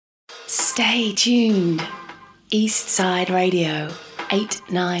Stay tuned. Eastside Radio,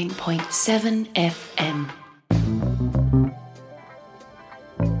 89.7 FM.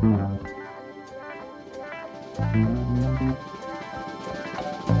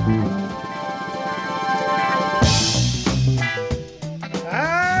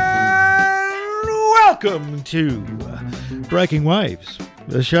 And welcome to Breaking Waves,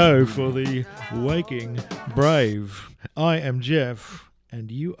 the show for the waking brave. I am Jeff. And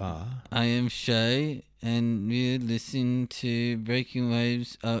you are? I am Shay, and we're listening to Breaking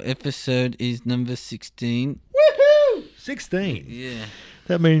Waves. Our episode is number 16. Woohoo! 16? Yeah.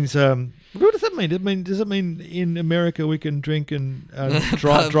 That means, what does that mean? Does it mean in America we can drink and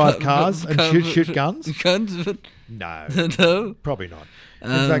drive cars and shoot guns? Guns? No. No? Probably not. In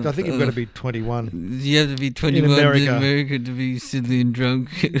fact, I think you've got to be 21. You have to be 21 in America to be silly and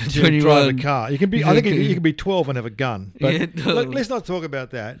drunk. To 21. drive a car. You can be. I think you can be 12 and have a gun. But Yeah, no. let's not talk about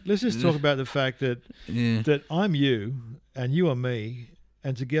that. Let's just talk about the fact that that I'm you and you are me,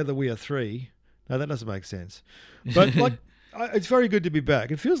 and together we are three. No, that doesn't make sense. But it's very good to be back.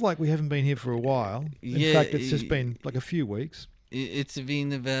 It feels like we haven't been here for a while. In fact, it's just been like a few weeks. It's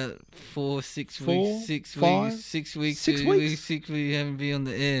been about 6 weeks. 6 weeks. 6 weeks? 6 we haven't been on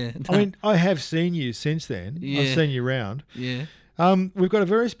the air. I mean, I have seen you since then. Yeah. I've seen you around. Yeah. We've got a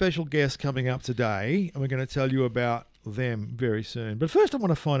very special guest coming up today, and we're going to tell you about them very soon. But first, I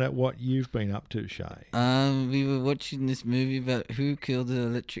want to find out what you've been up to, Shay. We were watching this movie about who killed the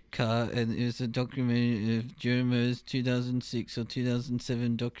electric car, and it was a documentary of Jeremiah's 2006 or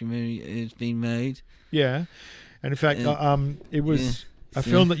 2007 documentary. It's been made. Yeah. And in fact, it was a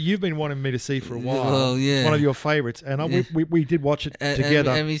film that you've been wanting me to see for a while. Well, yeah. It's one of your favourites. And we did watch it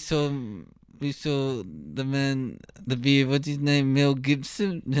together. And we saw the man, the beer, what's his name, Mel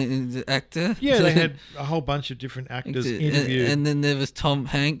Gibson, the actor. Yeah, they had a whole bunch of different actors interviewed. And then there was Tom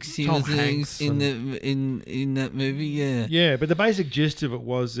Hanks. He was in that movie, yeah. Yeah, but the basic gist of it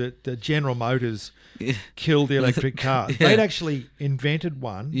was that General Motors killed the electric car. Yeah. They'd actually invented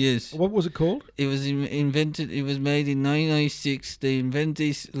one. Yes. What was it called? It was invented, it was made in 1996. They invented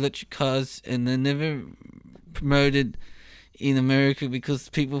these electric cars, and they never promoted in America because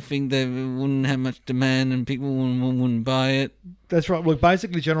people think they wouldn't have much demand and people wouldn't buy it. That's right. Well,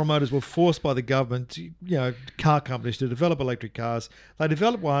 basically, General Motors were forced by the government, car companies to develop electric cars. They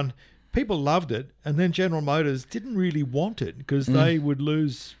developed one. People loved it, and then General Motors didn't really want it because they would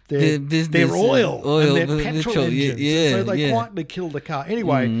lose their oil and their petrol engines. So they quietly killed the car.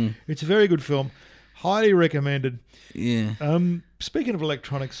 Anyway, it's a very good film. Highly recommended. Yeah. Speaking of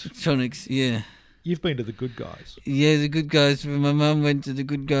electronics, yeah. You've been to The Good Guys. Yeah, The Good Guys. My mum went to The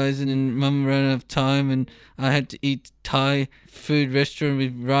Good Guys, and then mum ran out of time, and I had to eat Thai food restaurant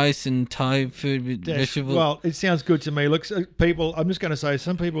with rice and Thai food with vegetables. Well, it sounds good to me. Look, people, I'm just going to say,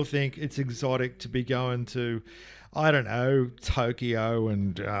 some people think it's exotic to be going to, I don't know, Tokyo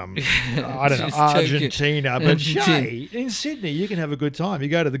and, I don't know, Argentina. But Shay, in Sydney, you can have a good time. You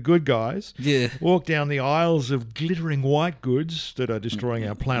go to The Good Guys, walk down the aisles of glittering white goods that are destroying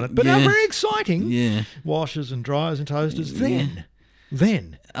our planet, but are very exciting. Washers and dryers and toasters.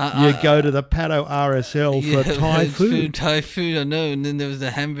 Then you go to the Pato RSL for Thai food. Thai food, I know. And then there was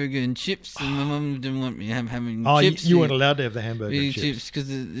the hamburger and chips, and my mum didn't want me to have hamburger and chips. You weren't allowed to have the hamburger and chips because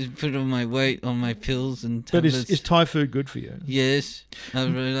it put on my weight, on my pills and tablets. But is Thai food good for you? Yes. I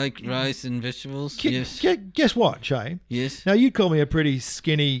really like rice and vegetables. Yes. Guess what, Shay? Yes. Now, you'd call me a pretty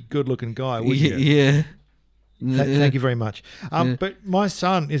skinny, good-looking guy, wouldn't you? Yeah. Thank you very much. But my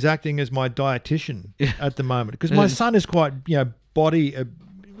son is acting as my dietitian at the moment because my son is quite, body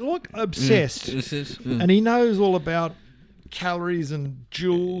obsessed, and he knows all about calories and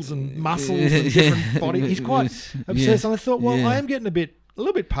joules and muscles and different body. He's quite obsessed, and I thought, I am getting a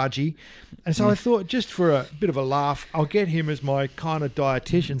little bit pudgy, and so I thought, just for a bit of a laugh, I'll get him as my kind of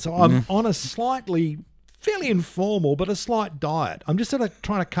dietitian. So I'm on a fairly informal, but a slight diet. I'm just sort of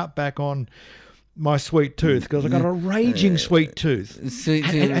trying to cut back on my sweet tooth because I've got a raging sweet tooth.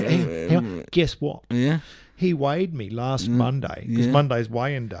 And guess what? Yeah. He weighed me last Monday because Monday's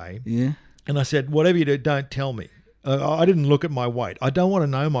weighing day. Yeah. And I said, whatever you do, don't tell me. I didn't look at my weight. I don't want to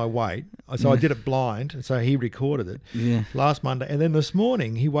know my weight. So I did it blind. And so he recorded it last Monday. And then this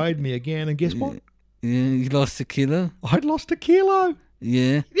morning he weighed me again. And guess what? Yeah, you lost a kilo. I'd lost a kilo.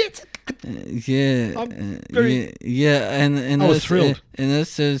 Yeah. Yes. I'm very. And I was thrilled. And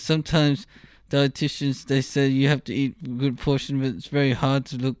also sometimes dietitians, they say you have to eat a good portion, but it's very hard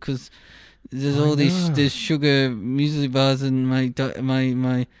to look because there's sugar muesli bars, and my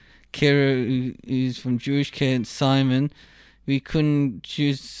carer who's from Jewish Care, Simon, we couldn't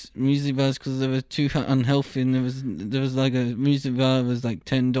choose music bars because they were too unhealthy, and there was like a music bar that was like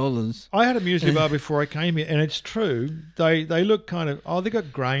 $10. I had a muesli bar before I came here, and it's true. They look kind of, they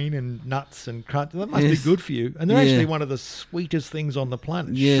got grain and nuts and crunch. That must be good for you. And they're actually one of the sweetest things on the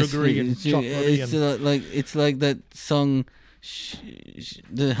planet. Yes, sugary and chocolatey. It's like that song,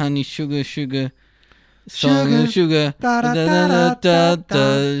 the honey sugar. Song, sugar.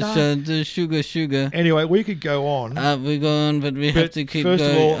 Sugar. Anyway, we could go on. We go on, but we have to keep first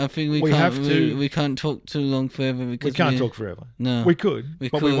going. of all, I think we can't talk too long forever because we can't talk forever. No, we could,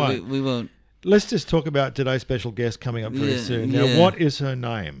 but we won't. We won't. Let's just talk about today's special guest coming up very soon. Now, what is her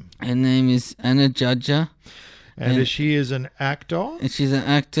name? Her name is Anna Judger. And she is an actor? And she's an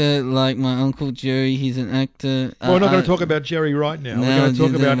actor like my Uncle Jerry. He's an actor. Well, we're not going to talk about Jerry right now. We're going to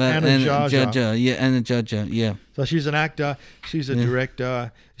talk about Anna Judger. Yeah, Anna Judger, yeah. So she's an actor, she's a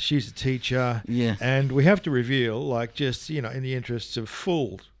director, she's a teacher. Yeah. And we have to reveal, like, just, in the interests of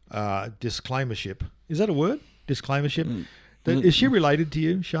full disclaimership. Is that a word? Disclaimership? Is she related to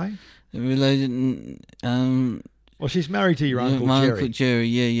you, Shay? Related, well, she's married to your Uncle my Jerry. Uncle Jerry,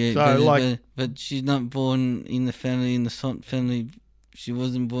 yeah. But, she's not born in the family, in the Sant family. She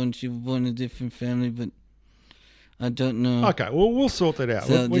wasn't born. She was born in a different family, but I don't know. Okay, well, we'll sort that out.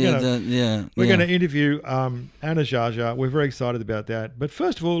 So, we're going to interview Anna Judger. We're very excited about that. But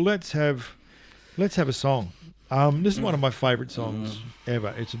first of all, let's have a song. This is one of my favourite songs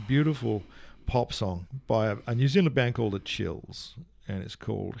ever. It's a beautiful pop song by a New Zealand band called The Chills, and it's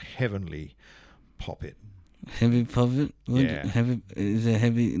called Heavenly Pop It. Heavy pop it? Yeah. Is it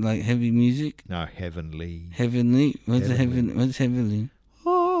heavy, like heavy music? No, heavenly. Heavenly? What's heavenly?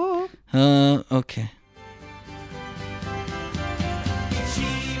 Oh. Okay.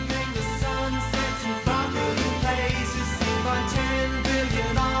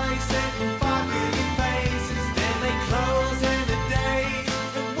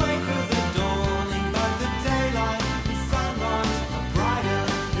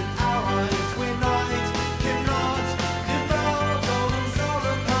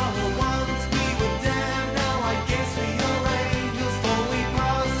 Angels, for we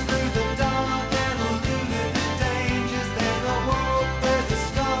pass through the dark and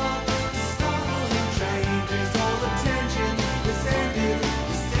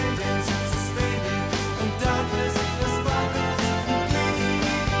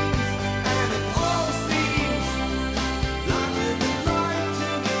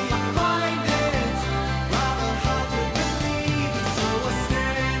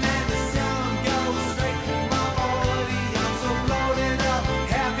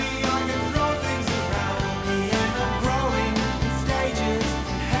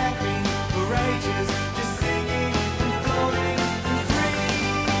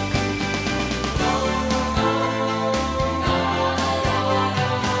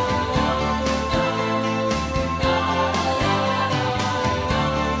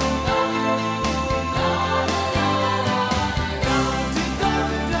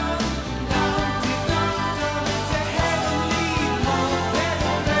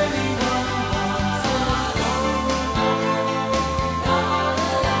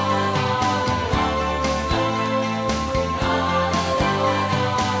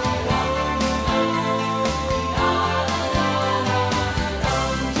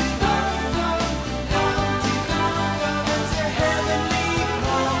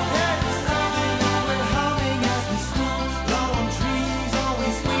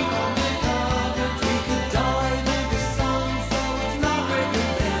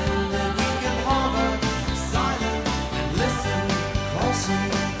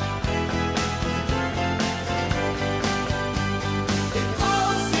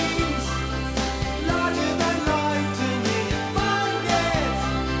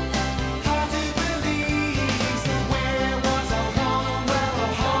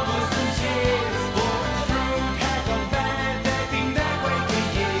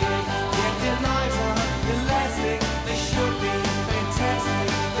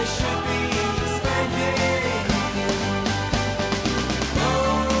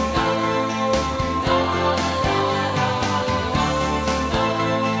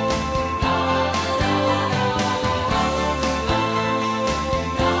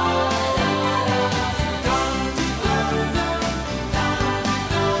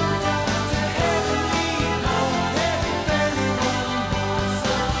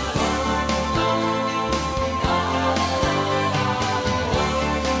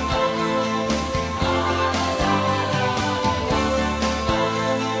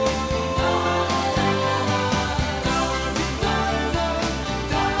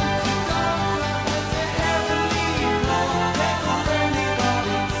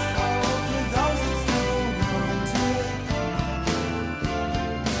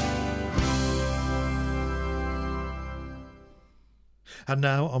And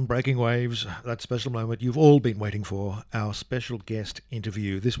now on Breaking Waves, that special moment you've all been waiting for, our special guest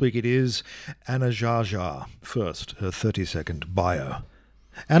interview. This week it is Anna Jaja. First, her 30-second bio.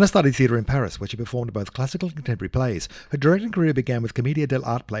 Anna studied theatre in Paris, where she performed both classical and contemporary plays. Her directing career began with Commedia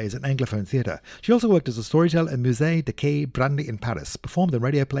dell'arte plays and Anglophone theatre. She also worked as a storyteller at Musée de Quai Branly in Paris, performed in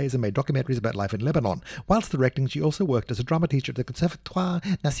radio plays and made documentaries about life in Lebanon. Whilst directing, she also worked as a drama teacher at the Conservatoire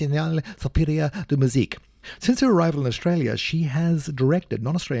National Supérieur de Musique. Since her arrival in Australia, she has directed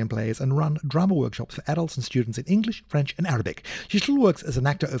non-Australian plays and run drama workshops for adults and students in English, French and Arabic. She still works as an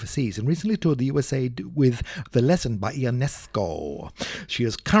actor overseas and recently toured the USA with The Lesson by Ionesco. She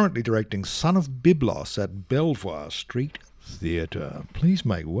is currently directing Son of Byblos at Belvoir Street Theatre. Please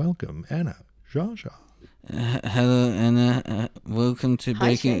make welcome Anna Jaja. Hello, Anna. Welcome to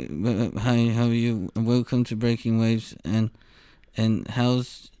Breaking. Hi, how are you? Welcome to Breaking Waves. And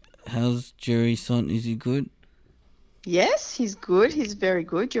how's Jerry Sant? Is he good? Yes, he's good. He's very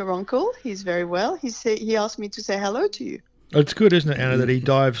good. Your uncle. He's very well. He asked me to say hello to you. It's good, isn't it, Anna, that he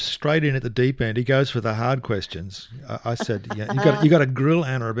dives straight in at the deep end. He goes for the hard questions. I said, yeah, you got to grill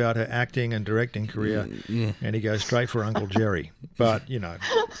Anna about her acting and directing career, and he goes straight for Uncle Jerry. But you know,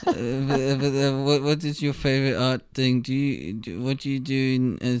 what is your favorite art thing? What do you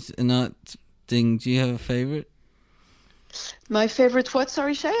do as an art thing? Do you have a favorite? My favorite what?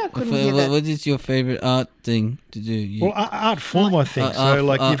 Sorry, Shay, I couldn't hear that. What is your favorite art thing to do? Well, art form, I think. So,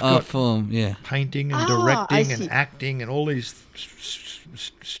 like you've got art form, yeah. Painting and directing and acting and all these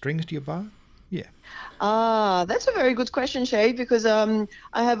strings to your bow. Yeah. That's a very good question, Shay, because I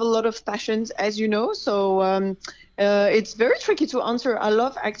have a lot of passions, as you know. So it's very tricky to answer. I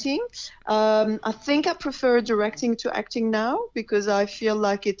love acting. I think I prefer directing to acting now because I feel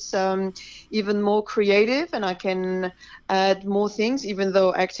like it's even more creative and I can add more things, even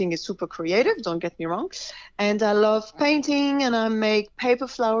though acting is super creative, don't get me wrong. And I love painting and I make paper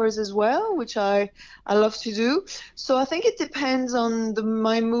flowers as well, which I love to do. So I think it depends on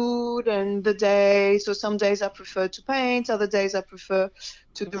my mood and the day. So some days I prefer to paint, other days I prefer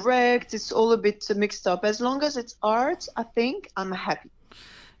to direct. It's all a bit mixed up. As long as it's art, I think I'm happy.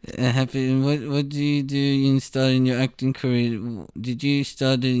 Happy. What do you do in starting your acting career? Did you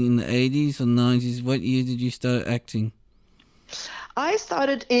start in the 80s or 90s? What year did you start acting? I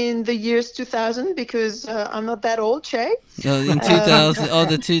started in the years 2000 because I'm not that old, Che. In 2000,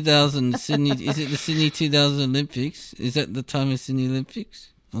 the 2000 Sydney. Is it the Sydney 2000 Olympics? Is that the time of Sydney Olympics?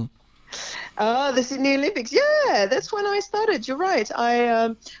 The Sydney Olympics. Yeah, that's when I started. You're right.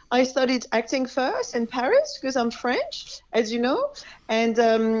 I studied acting first in Paris because I'm French, as you know, and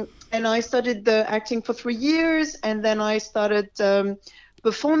I studied the acting for 3 years, and then I started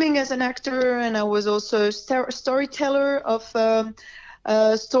performing as an actor, and I was also a storyteller of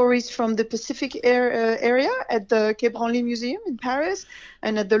stories from the Pacific area at the Quai Branly Museum in Paris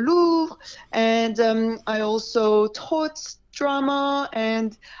and at the Louvre, and I also taught drama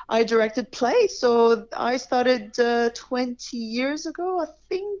and I directed plays. So I started 20 years ago, I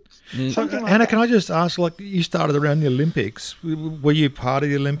think. So, Anna, can I just ask, like, you started around the Olympics. Were you part of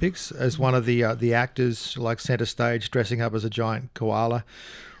the Olympics as one of the actors, like centre stage, dressing up as a giant koala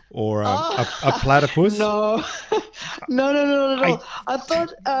or a platypus? No, no. I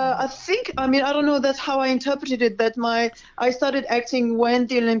thought, I don't know, that's how I interpreted it, that I started acting when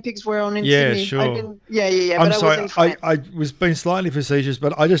the Olympics were on in Sydney. Yeah, sure. Yeah. I'm sorry, I was being slightly facetious,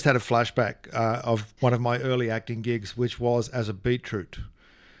 but I just had a flashback of one of my early acting gigs, which was as a beetroot.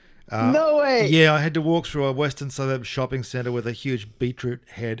 No way. Yeah, I had to walk through a Western suburb shopping centre with a huge beetroot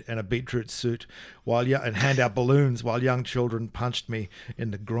head and a beetroot suit and hand out balloons while young children punched me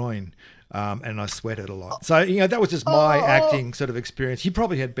in the groin, and I sweated a lot. So, that was just my acting sort of experience. You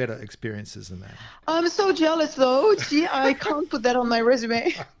probably had better experiences than that. I'm so jealous, though. Gee, I can't put that on my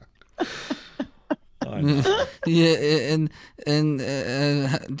resume. Yeah, and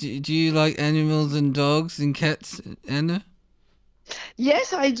do you like animals and dogs and cats, Anna?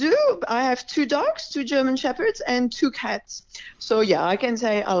 Yes, I do. I have 2 dogs, 2 German Shepherds, and 2 cats. So, yeah, I can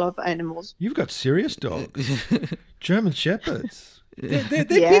say I love animals. You've got serious dogs. German Shepherds. They're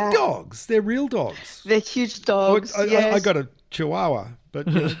big dogs. They're real dogs. They're huge dogs, yes. I got a Chihuahua, but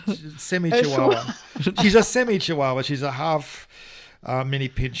semi-Chihuahua. She's a semi-Chihuahua. She's a half mini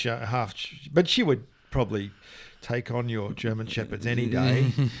pincher, but she would probably take on your German Shepherds any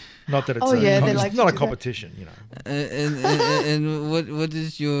day. Not that it's not a competition, And what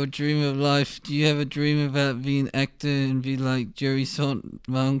is your dream of life? Do you have a dream about being an actor and be like Jerry Sant,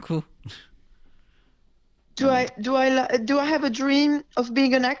 my uncle? Do I have a dream of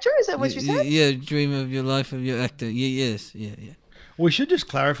being an actor? Is that what you said? Yeah, dream of your life of your actor. Yes. We should just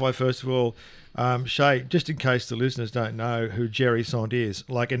clarify, first of all, Shay, just in case the listeners don't know who Jerry Sant is,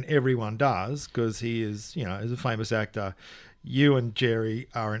 and everyone does, because he is, is a famous actor. You and Jerry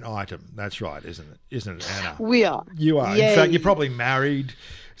are an item. That's right, isn't it? Isn't it, Anna? We are. You are. Yay. In fact, you're probably married.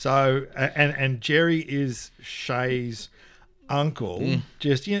 So, and Jerry is Shay's uncle.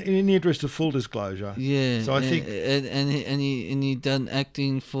 Just in the interest of full disclosure. Yeah. So I think, and he done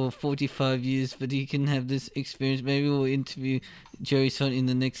acting for 45 years, but he can have this experience. Maybe we'll interview Jerry Sant in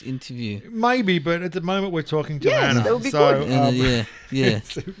the next interview. maybe, but at the moment we're talking to Yes, Anna. that would be so, good. Yeah.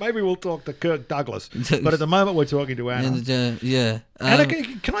 so maybe we'll talk to Kirk Douglas. But at the moment we're talking to Anna. And, yeah. Anna,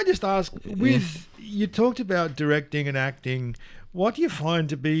 can I just ask, you talked about directing and acting, what do you find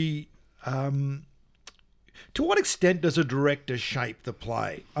to be, to what extent does a director shape the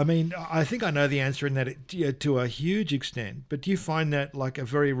play? I mean, I think I know the answer in that to a huge extent, but do you find that like a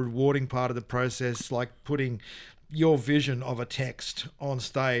very rewarding part of the process, like putting your vision of a text on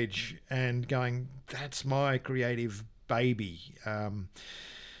stage and going, that's my creative baby? I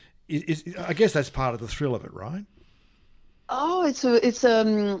guess that's part of the thrill of it, right? Oh,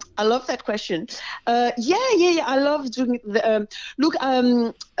 I love that question. Yeah. I love doing the, look,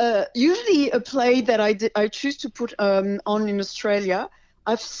 usually a play that I choose to put on in Australia.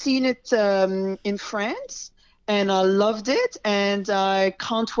 I've seen it in France, and I loved it, and I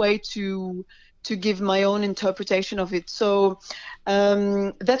can't wait to give my own interpretation of it. So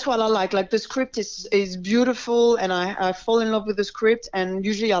that's what I like. Like, the script is beautiful, and I fall in love with the script, and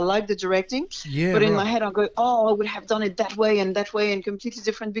usually I like the directing. Yeah, but in my head I go, I would have done it that way and completely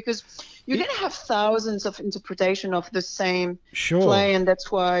different, because you're going to have thousands of interpretation of the same play, and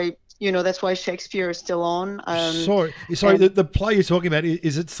that's why Shakespeare is still on. Sorry, the play you're talking about,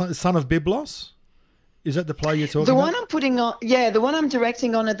 is it Son of Byblos? Is that the play you're talking about? The one I'm putting on, the one I'm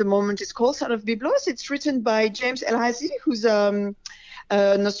directing on at the moment is called Son of Byblos. It's written by James El-Hazi, who's an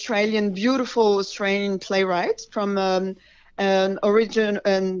beautiful Australian playwright from an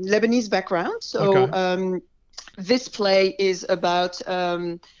Lebanese background. So this play is about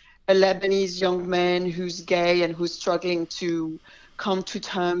a Lebanese young man who's gay and who's struggling to come to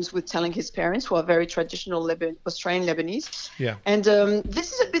terms with telling his parents, who are very traditional Australian Lebanese. Yeah. And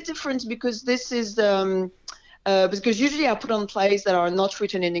this is a bit different, because this is because usually I put on plays that are not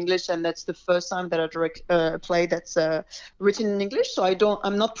written in English, and that's the first time that I direct a play that's written in English. So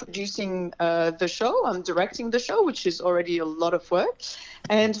I'm not producing the show. I'm directing the show, which is already a lot of work.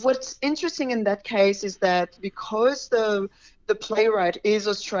 And what's interesting in that case is that because the playwright is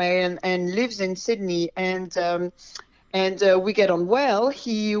Australian and lives in Sydney, and we get on well,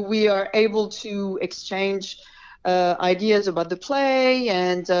 we are able to exchange ideas about the play,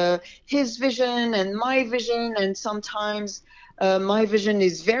 and his vision and my vision, and sometimes my vision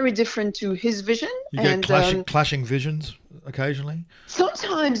is very different to his vision. You get clashing visions occasionally?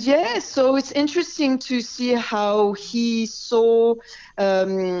 Sometimes, yes. So it's interesting to see how he saw,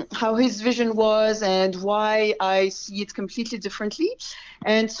 how his vision was, and why I see it completely differently.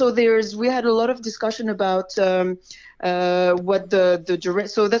 And so we had a lot of discussion about what the director.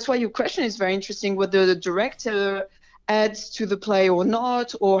 So that's why your question is very interesting. Whether the director adds to the play or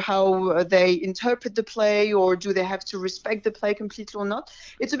not, or how they interpret the play, or do they have to respect the play completely or not?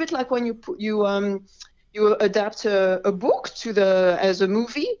 It's a bit like when you adapt a book as a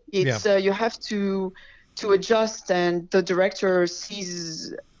movie. It's you have to adjust, and the director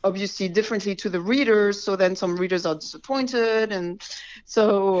sees obviously differently to the readers, so then some readers are disappointed, and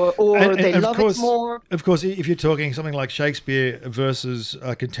so they love it more. Of course, if you're talking something like Shakespeare versus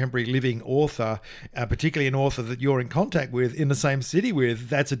a contemporary living author, particularly an author that you're in contact with, in the same city with,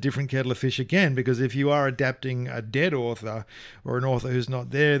 that's a different kettle of fish again, because if you are adapting a dead author or an author who's not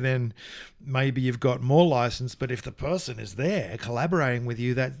there, then maybe you've got more license. But if the person is there collaborating with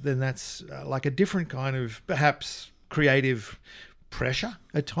you, then that's like a different kind of perhaps creative pressure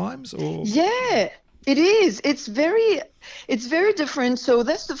at times. Or it is. It's very different. So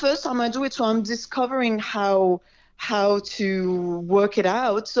that's the first time I do it, so I'm discovering how to work it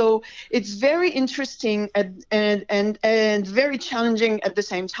out. So it's very interesting and very challenging at the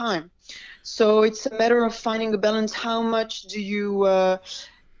same time. So it's a matter of finding a balance. How much do you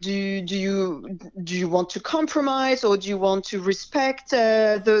want to compromise, or do you want to respect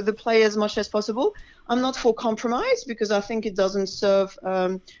the play as much as possible? I'm not for compromise, because I think it doesn't serve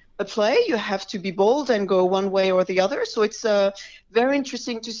a play. You have to be bold and go one way or the other. So it's very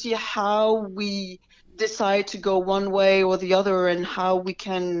interesting to see how we decide to go one way or the other, and how we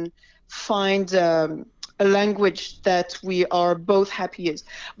can find a language that we are both happy with.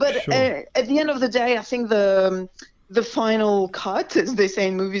 But at the end of the day, I think the final cut, as they say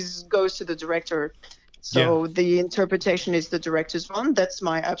in movies, goes to the director. So the interpretation is the director's one. That's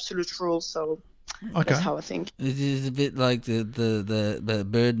my absolute rule. So that's how I think. It is a bit like the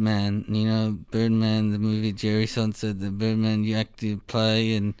Birdman, Birdman, the movie Jerry Sunset. The Birdman, you acted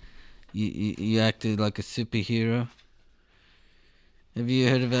play and you acted like a superhero. Have you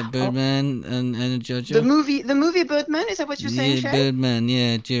heard about Birdman and Jojo? The movie Birdman, is that what you're saying, Shay? Birdman,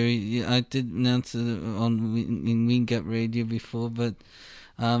 Jerry. Yeah, I did announce it in Wingap Radio before, but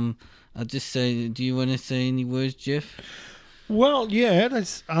I'll just say, do you want to say any words, Jeff? Well, yeah,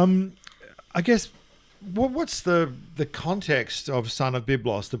 that's I guess. What's the context of Son of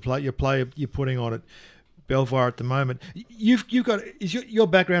Byblos, the play you're putting on at Belvoir at the moment? You've got your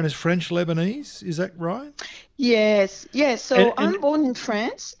background is French Lebanese, is that right? Yes. So I'm born in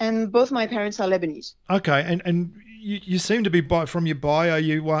France, and both my parents are Lebanese. Okay, and you seem to be from your bio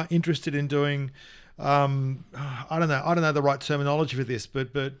you are interested in doing I don't know the right terminology for this,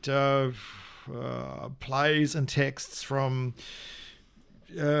 but plays and texts from.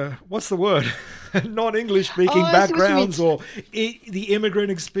 What's the word? Non-English speaking backgrounds or the immigrant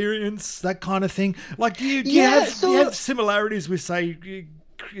experience, that kind of thing. Like, do you have similarities with, say,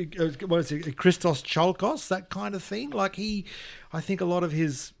 what is it, Christos Tsiolkos, that kind of thing? Like I think a lot of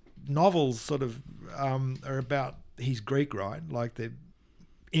his novels sort of are about, he's Greek, right? Like the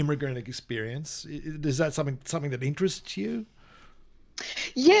immigrant experience. Is that something that interests you?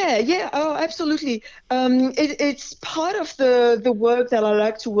 Yeah. Oh, absolutely. It's part of the work that I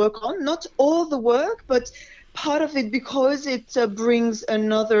like to work on. Not all the work, but part of it, because it brings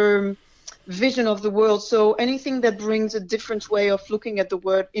another vision of the world. So anything that brings a different way of looking at the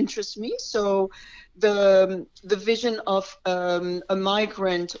world interests me. So the vision of a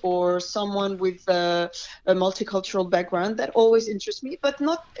migrant or someone with a multicultural background, that always interests me. But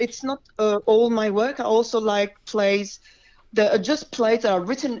it's not all my work. I also like plays. Just plays that are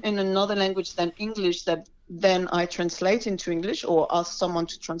written in another language than English that then I translate into English or ask someone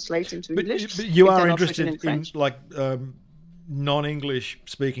to translate into English. But you are interested in like non-English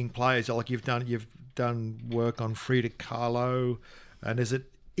speaking plays, like you've done work on Frida Kahlo, and is it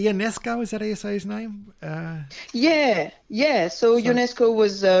Ionesco? Is that how you say his name? Yeah. So Ionesco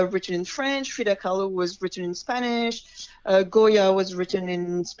was written in French. Frida Kahlo was written in Spanish. Goya was written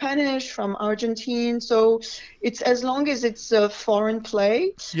in Spanish from Argentine. So it's, as long as it's a foreign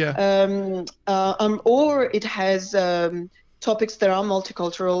play, or it has topics that are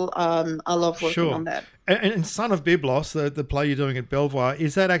multicultural, I love working on that. And Son of Byblos, the play you're doing at Belvoir,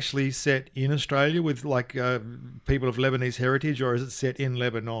 is that actually set in Australia with like people of Lebanese heritage, or is it set in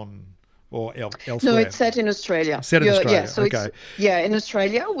Lebanon or elsewhere? No, it's set in Australia. Set in Australia. Yeah, so it's in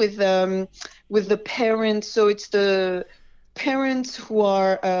Australia with the parents. So it's the parents who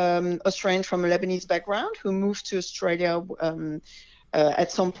are Australian from a Lebanese background who moved to Australia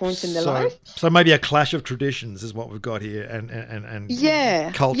at some point in their life. So maybe a clash of traditions is what we've got here,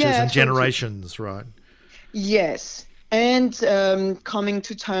 and cultures and generations, right? Yes, and coming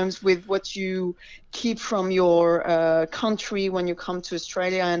to terms with what you keep from your country when you come to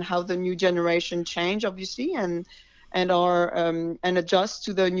Australia, and how the new generation change, obviously, and adjust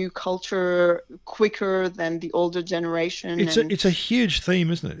to the new culture quicker than the older generation. It's a huge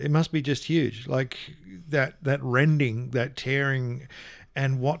theme, isn't it? It must be just huge, like that rending, that tearing,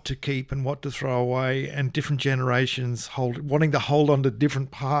 and what to keep and what to throw away, and different generations wanting to hold on to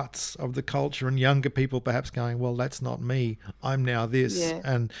different parts of the culture, and younger people perhaps going, well, that's not me, I'm now this,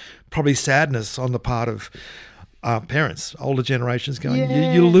 and probably sadness on the part of parents, older generations going,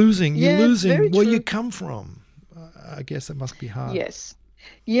 you're losing where you come from. I guess it must be hard. Yes.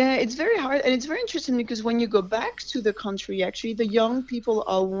 Yeah, it's very hard, and it's very interesting because when you go back to the country, actually, the young people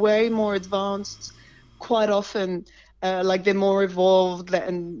are way more advanced quite often. Like they're more evolved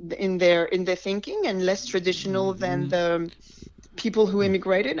in their thinking, and less traditional than the people who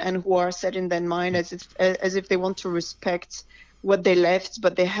immigrated and who are set in their mind as if they want to respect what they left,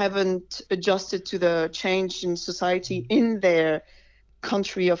 but they haven't adjusted to the change in society in their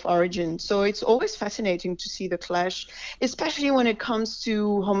country of origin. So it's always fascinating to see the clash, especially when it comes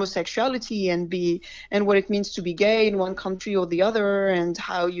to homosexuality and what it means to be gay in one country or the other, and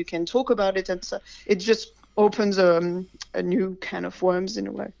how you can talk about it. And so it just opens a new can of worms in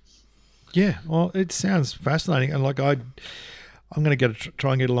a way. Yeah, well, it sounds fascinating, and like I'm going to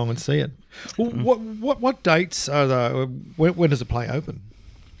try and get along and see it. Well, what dates are there? When does the play open?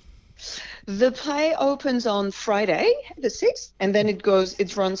 The play opens on Friday, the 6th, and then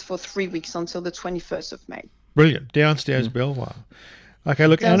it runs for 3 weeks until the 21st of May. Brilliant. Downstairs Belvoir. Okay,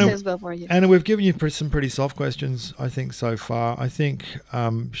 look, Anna, we've given you some pretty soft questions, I think, so far. I think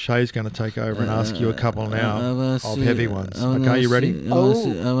Shay's going to take over and ask you a couple now of heavy ones. Okay, you ready? I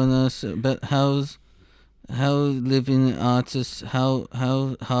want to ask about how's how living artists, how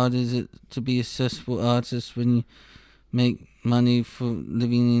hard is it to be a successful artist when you make money for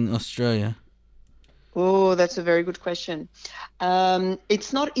living in Australia? Oh, that's a very good question.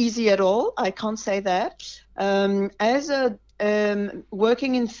 It's not easy at all. I can't say that. As a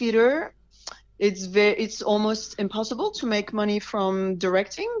working in theater, it's almost impossible to make money from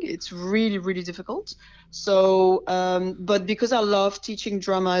directing. It's really, really difficult. So, but because I love teaching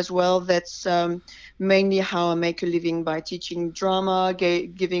drama as well, that's mainly how I make a living, by teaching drama,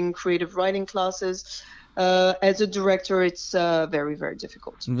 giving creative writing classes. As a director, it's very, very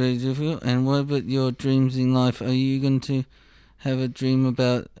difficult. Very difficult. And what about your dreams in life? Are you going to have a dream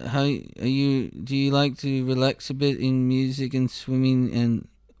about do you like to relax a bit in music and swimming and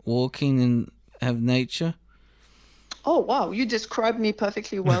walking and have nature? Oh, wow. You described me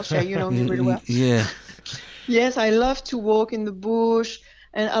perfectly well, Shay. You know me really well. Yeah. Yes, I love to walk in the bush,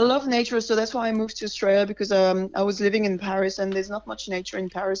 and I love nature. So that's why I moved to Australia, because I was living in Paris and there's not much nature in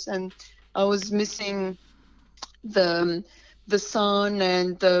Paris, and I was missing the sun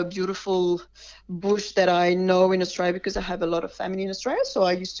and the beautiful bush that I know in Australia, because I have a lot of family in Australia. So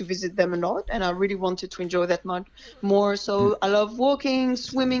I used to visit them a lot, and I really wanted to enjoy that much more. So I love walking,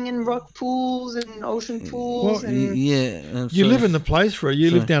 swimming in rock pools and ocean pools. Well, yeah. You live in the place for it.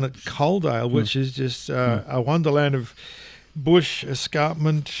 You live down at Coaldale, which is just a wonderland of bush,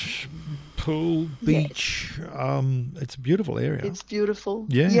 escarpment, pool, beach. It's a beautiful area. It's beautiful.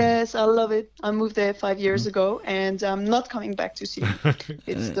 Yeah. Yes, I love it. I moved there 5 years ago, and I'm not coming back to see it.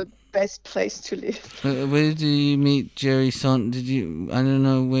 It's the best place to live. Where did you meet Jerry Sant? I don't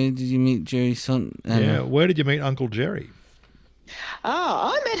know, where did you meet Jerry Sant? Yeah, where did you meet Uncle Jerry?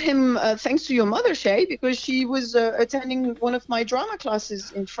 I met him thanks to your mother, Shay, because she was attending one of my drama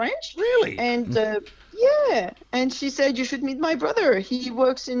classes in French. Really? And yeah, and she said, you should meet my brother. He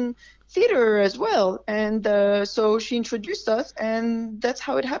works in theater as well. And so she introduced us, and that's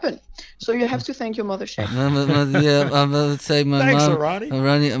how it happened. So you have to thank your mother, Shay. Yeah, I'm going to say my Thanks, mum.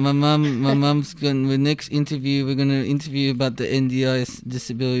 Arani. My mum's going. The next interview, we're going to interview about the NDIS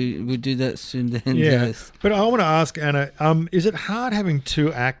disability. We'll do that soon. The NDIS. Yeah, but I want to ask Anna: is it hard having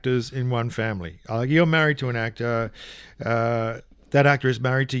two actors in one family? You're married to an actor. That actor is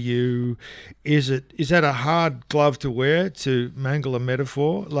married to you. Is that a hard glove to wear, to mangle a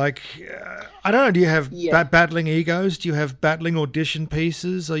metaphor? I don't know. Do you have battling egos? Do you have battling audition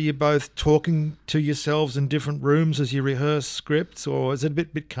pieces? Are you both talking to yourselves in different rooms as you rehearse scripts, or is it a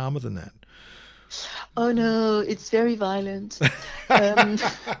bit calmer than that? Oh no, it's very violent. Because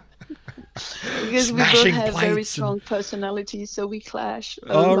Smashing we both have very plates strong personalities, so we clash.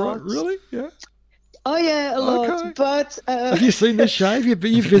 Really? Yeah. Oh yeah, a lot. Okay. But have you seen The Shave?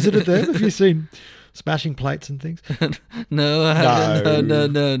 You've visited them. Have you seen Smashing Plates and things? No, I haven't.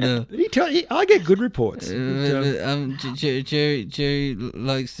 No. I get good reports. Jerry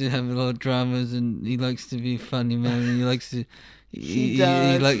likes to have a lot of dramas, and he likes to be funny, man. And he likes to. He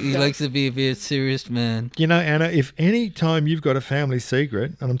likes to be a very serious man. You know, Anna, if any time you've got a family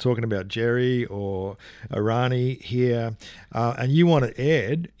secret, and I'm talking about Jerry or Arani here, and you want it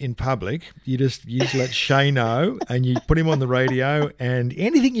aired in public, you just let Shay know, and you put him on the radio, and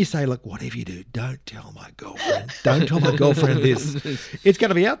anything you say, like, whatever you do, don't tell my girlfriend. Don't tell my girlfriend this. It's going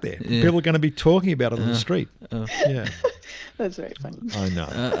to be out there. Yeah. People are going to be talking about it on the street. Yeah. That's very funny. I know.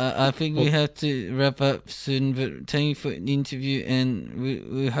 I think we have to wrap up soon, but thank you for the interview,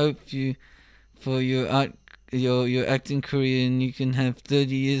 and we hope you for your acting career, and you can have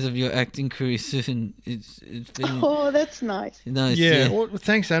 30 years of your acting career soon. It's been that's nice. Nice. Yeah. Well,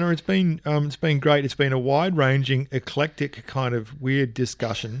 thanks, Anna. It's been great. It's been a wide-ranging, eclectic kind of weird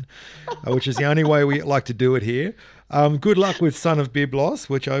discussion, which is the only way we like to do it here. Good luck with Son of Byblos,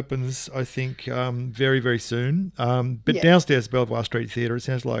 which opens, I think, very, very soon. But downstairs Belvoir Street Theatre, it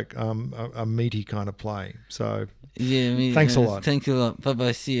sounds like a meaty kind of play. So thanks a lot. Thank you a lot.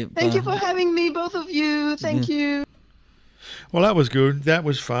 Bye-bye. See you. Thank you for having me, both of you. Thank you. Well, that was good. That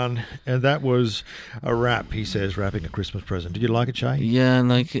was fun. And that was a wrap, he says, wrapping a Christmas present. Did you like it, Shay? Yeah, I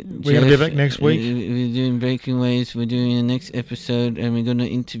like it. We're going to be back next week. We're doing Breaking Waves. We're doing the next episode, and we're going to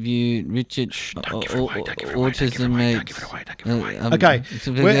interview Richard, Autism Mate. Don't give it away. Okay,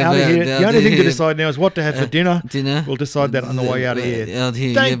 we're out of here. The only thing to decide now is what to have for dinner. We'll decide that on the way out of here.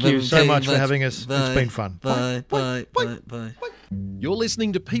 Thank you so much for having us. It's been fun. Bye. You're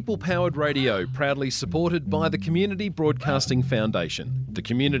listening to People Powered Radio, proudly supported by the Community Broadcasting Foundation. The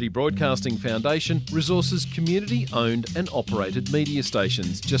Community Broadcasting Foundation resources community-owned and operated media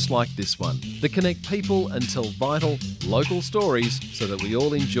stations just like this one that connect people and tell vital, local stories so that we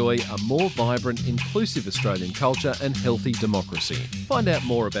all enjoy a more vibrant, inclusive Australian culture and healthy democracy. Find out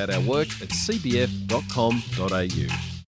more about our work at cbf.com.au.